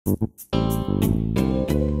Good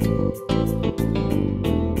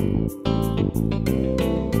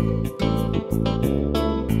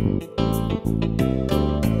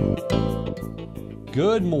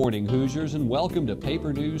morning, Hoosiers, and welcome to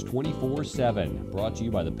Paper News 24/7, brought to you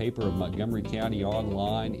by the Paper of Montgomery County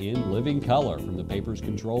online in living color from the paper's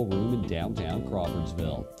control room in downtown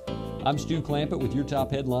Crawfordsville. I'm Stu Clampett with your top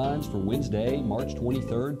headlines for Wednesday, March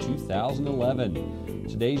 23rd, 2011.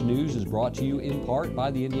 Today's news is brought to you in part by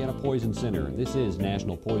the Indiana Poison Center. This is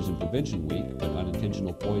National Poison Prevention Week, but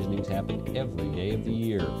unintentional poisonings happen every day of the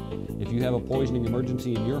year. If you have a poisoning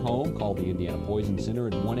emergency in your home, call the Indiana Poison Center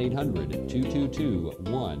at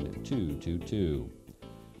 1-800-222-1222.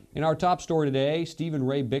 In our top story today, Stephen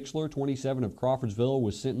Ray Bixler, 27 of Crawfordsville,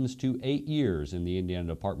 was sentenced to 8 years in the Indiana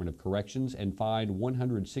Department of Corrections and fined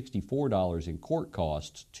 $164 in court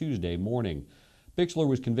costs Tuesday morning. Bixler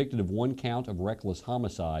was convicted of one count of reckless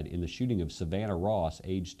homicide in the shooting of Savannah Ross,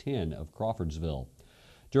 age 10, of Crawfordsville.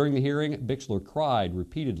 During the hearing, Bixler cried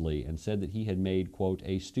repeatedly and said that he had made, quote,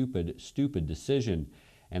 a stupid decision,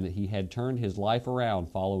 and that he had turned his life around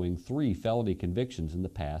following 3 felony convictions in the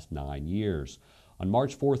past 9 years. On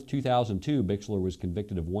March 4, 2002, Bixler was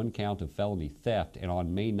convicted of one count of felony theft, and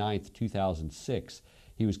on May 9, 2006,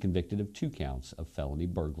 he was convicted of 2 counts of felony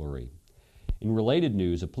burglary. In related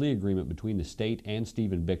news, a plea agreement between the state and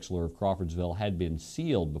Stephen Bixler of Crawfordsville had been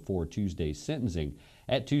sealed before Tuesday's sentencing.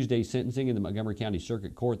 At Tuesday's sentencing in the Montgomery County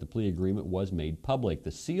Circuit Court, the plea agreement was made public.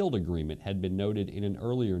 The sealed agreement had been noted in an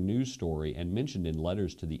earlier news story and mentioned in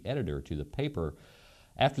letters to the editor to the paper.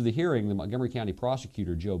 After the hearing, the Montgomery County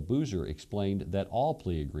prosecutor, Joe Boozer, explained that all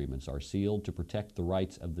plea agreements are sealed to protect the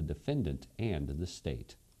rights of the defendant and the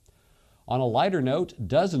state. On a lighter note,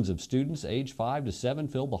 dozens of students aged 5 to 7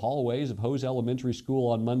 filled the hallways of Hose Elementary School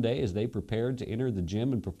on Monday as they prepared to enter the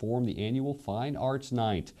gym and perform the annual Fine Arts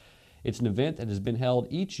Night. It's an event that has been held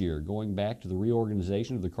each year going back to the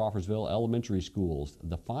reorganization of the Crawfordsville elementary schools.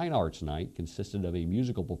 The Fine Arts Night consisted of a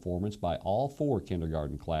musical performance by all 4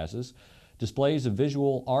 kindergarten classes, displays of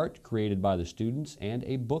visual art created by the students, and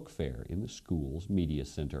a book fair in the school's media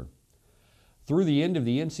center. Through the end of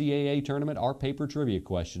the NCAA tournament, our paper trivia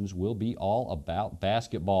questions will be all about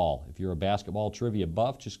basketball. If you're a basketball trivia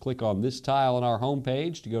buff, just click on this tile on our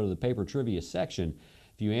homepage to go to the paper trivia section.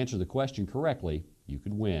 If you answer the question correctly, you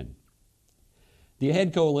could win. The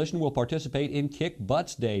AHEAD Coalition will participate in Kick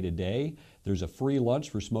Butts Day today. There's a free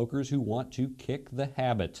lunch for smokers who want to kick the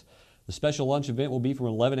habit. The special lunch event will be from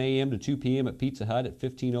 11 a.m. to 2 p.m. at Pizza Hut at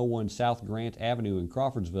 1501 South Grant Avenue in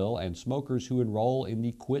Crawfordsville, and smokers who enroll in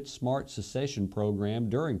the Quit Smart Cessation program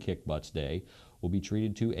during Kick Butts Day will be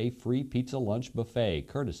treated to a free pizza lunch buffet,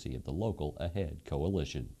 courtesy of the local AHEAD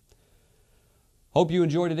Coalition. Hope you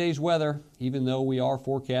enjoy today's weather. Even though we are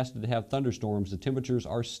forecasted to have thunderstorms, the temperatures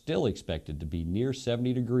are still expected to be near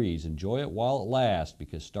 70 degrees. Enjoy it while it lasts,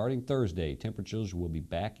 because starting Thursday, temperatures will be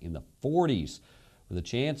back in the 40s. With a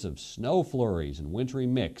chance of snow flurries and wintry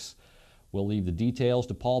mix. We'll leave the details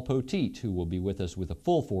to Paul Poteet, who will be with us with a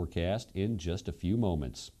full forecast in just a few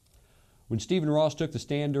moments. When Stephen Ross took the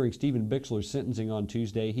stand during Stephen Bixler's sentencing on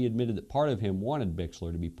Tuesday, he admitted that part of him wanted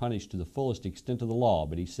Bixler to be punished to the fullest extent of the law,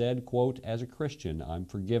 but he said, quote, as a Christian, I'm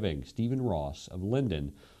forgiving. Stephen Ross of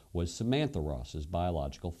Linden was Samantha Ross's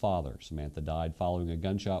biological father. Samantha died following a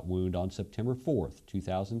gunshot wound on September 4th,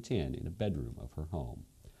 2010 in a bedroom of her home.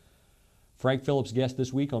 Frank Phillips' guest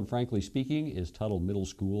this week on Frankly Speaking is Tuttle Middle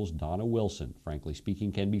School's Donna Wilson. Frankly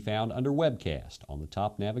Speaking can be found under webcast on the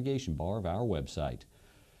top navigation bar of our website.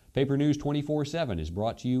 Paper News 24/7 is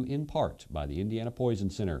brought to you in part by the Indiana Poison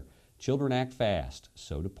Center. Children act fast,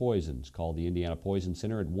 so do poisons. Call the Indiana Poison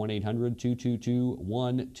Center at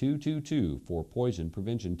 1-800-222-1222 for poison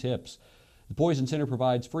prevention tips. The Poison Center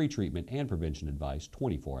provides free treatment and prevention advice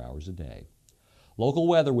 24 hours a day. Local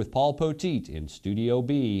weather with Paul Poteet in Studio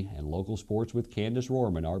B, and local sports with Candace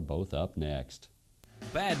Rohrman are both up next.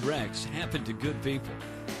 Bad wrecks happen to good people.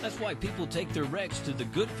 That's why people take their wrecks to the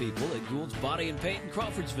good people at Gould's Body and Paint in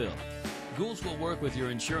Crawfordsville. Gould's will work with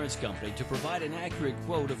your insurance company to provide an accurate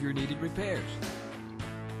quote of your needed repairs.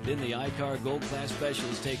 Then the iCar Gold Class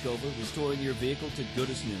specialists take over, restoring your vehicle to good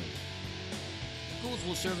as new. Gould's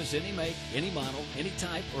will service any make, any model, any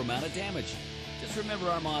type, or amount of damage. Just remember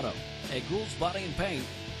our motto, at Gould's Body and Paint,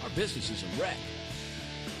 our business is a wreck.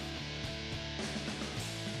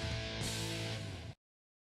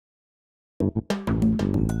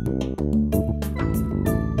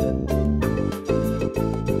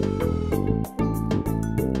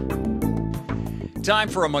 Time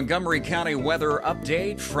for a Montgomery County weather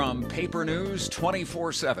update from Paper News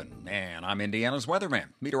 24/7. And I'm Indiana's weatherman,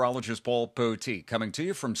 meteorologist Paul Poteet, coming to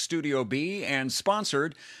you from Studio B and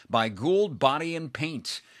sponsored by Gould Body and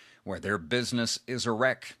Paint. where their business is a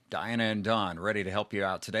wreck. Diana and Don ready to help you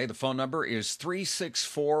out today. The phone number is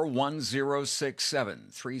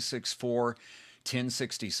 364-1067,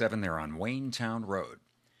 364-1067. They're on Waynetown Road.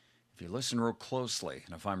 If you listen real closely,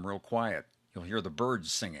 and if I'm real quiet, you'll hear the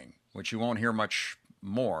birds singing, which you won't hear much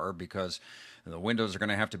more because the windows are going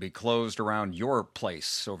to have to be closed around your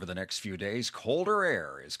place over the next few days. Colder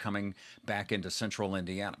air is coming back into central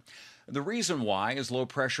Indiana. The reason why is low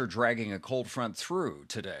pressure dragging a cold front through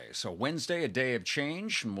today. So Wednesday, a day of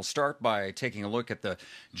change, and we'll start by taking a look at the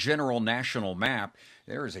general national map.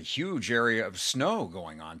 There is a huge area of snow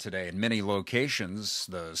going on today in many locations.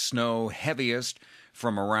 The snow heaviest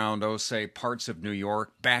from around, say, parts of New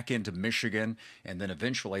York back into Michigan and then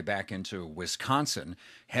eventually back into Wisconsin.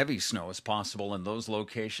 Heavy snow is possible in those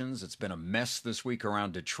locations. It's been a mess this week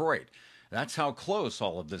around Detroit. That's how close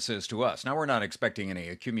all of this is to us. Now, we're not expecting any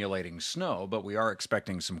accumulating snow, but we are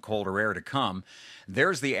expecting some colder air to come.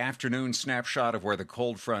 There's the afternoon snapshot of where the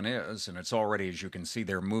cold front is, and it's already, as you can see,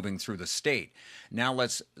 they're moving through the state. Now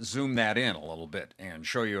let's zoom that in a little bit and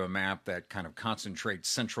show you a map that kind of concentrates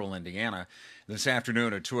central Indiana. This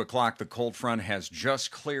afternoon at 2 o'clock, the cold front has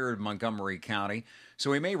just cleared Montgomery County. So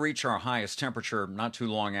we may reach our highest temperature not too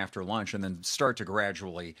long after lunch and then start to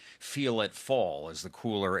gradually feel it fall as the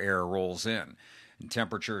cooler air rolls in. And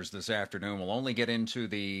temperatures this afternoon will only get into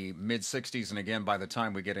the mid-60s, and again, by the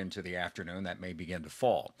time we get into the afternoon, that may begin to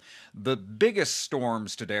fall. The biggest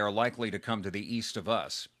storms today are likely to come to the east of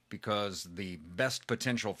us, because the best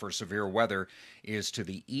potential for severe weather is to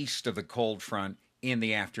the east of the cold front in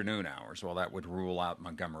the afternoon hours. Well, that would rule out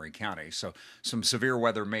Montgomery County. So some severe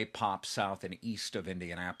weather may pop south and east of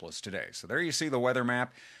Indianapolis today. So there you see the weather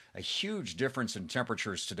map. A huge difference in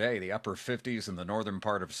temperatures today. The upper 50s in the northern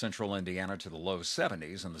part of central Indiana to the low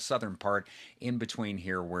 70s, and the southern part in between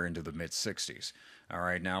here we're into the mid 60s. All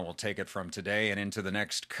right, now we'll take it from today and into the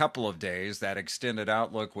next couple of days. That extended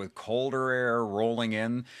outlook with colder air rolling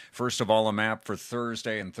in. First of all, a map for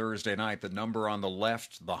Thursday and Thursday night. The number on the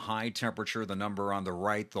left, the high temperature. The number on the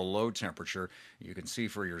right, the low temperature. You can see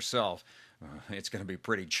for yourself. It's going to be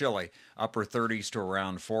pretty chilly. Upper 30s to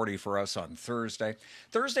around 40 for us on Thursday.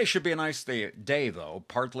 Thursday should be a nice day, though,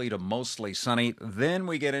 partly to mostly sunny. Then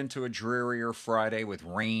we get into a drearier Friday with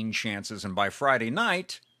rain chances. And by Friday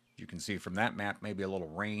night, you can see from that map, maybe a little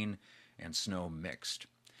rain and snow mixed.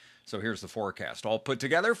 So here's the forecast, all put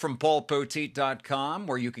together from paulpoteet.com,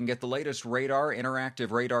 where you can get the latest radar,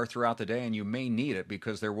 interactive radar throughout the day, and you may need it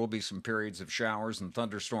because there will be some periods of showers and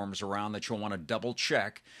thunderstorms around that you'll want to double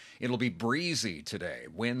check. It'll be breezy today,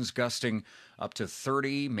 winds gusting up to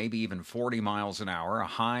 30, maybe even 40 miles an hour, a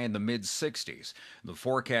high in the mid-60s. The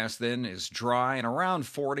forecast then is dry and around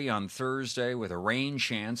 40 on Thursday with a rain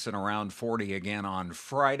chance, and around 40 again on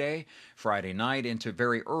Friday. Friday night into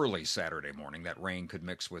very early Saturday morning. That rain could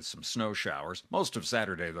mix with some snow showers. Most of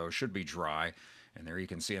Saturday, though, should be dry. And there you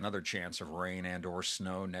can see another chance of rain and or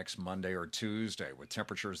snow next Monday or Tuesday, with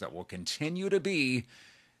temperatures that will continue to be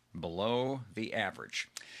below the average.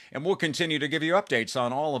 And we'll continue to give you updates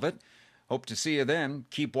on all of it. Hope to see you then.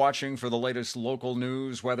 Keep watching for the latest local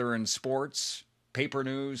news, weather, and sports. Paper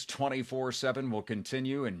News 24/7 will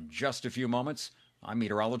continue in just a few moments. I'm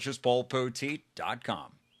meteorologist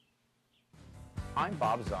paulpoteet.com. I'm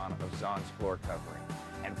Bob Zahn of Zahn's Floor Covering,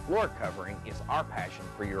 and floor covering is our passion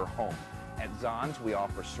for your home. At Zahn's, we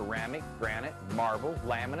offer ceramic, granite, marble,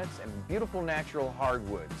 laminates, and beautiful natural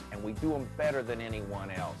hardwoods, and we do them better than anyone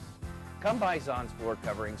else. Come by Zahn's Floor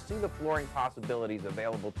Covering, see the flooring possibilities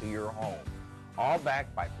available to your home, all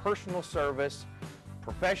backed by personal service,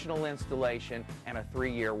 professional installation, and a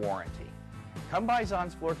 3-year warranty. Come by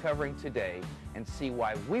Zahn's Floor Covering today and see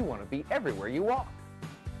why we want to be everywhere you walk.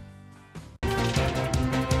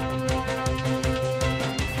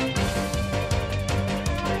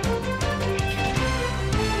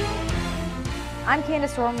 I'm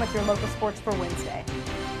Candace Orm with your local sports for Wednesday.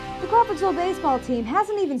 The Crawfordsville baseball team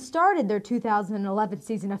hasn't even started their 2011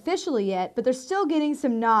 season officially yet, but they're still getting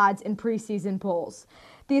some nods in preseason polls.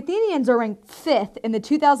 The Athenians are ranked 5th in the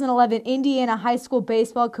 2011 Indiana High School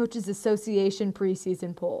Baseball Coaches Association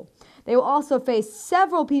preseason poll. They will also face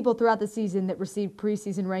several people throughout the season that received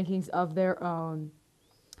preseason rankings of their own.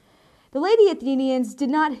 The Lady Athenians did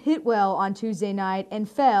not hit well on Tuesday night and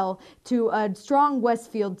fell to a strong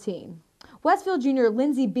Westfield team. Westfield junior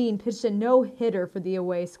Lindsey Bean pitched a no-hitter for the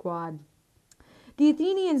away squad. The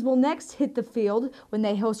Athenians will next hit the field when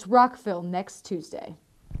they host Rockville next Tuesday.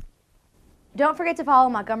 Don't forget to follow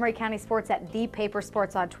Montgomery County Sports at The Paper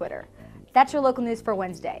Sports on Twitter. That's your local news for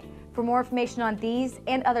Wednesday. For more information on these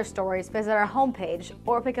and other stories, visit our homepage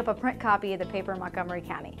or pick up a print copy of the paper in Montgomery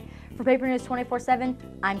County. For Paper News 24/7,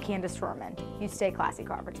 I'm Candace Rorman. You stay classy,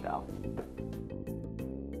 Crawfordsville.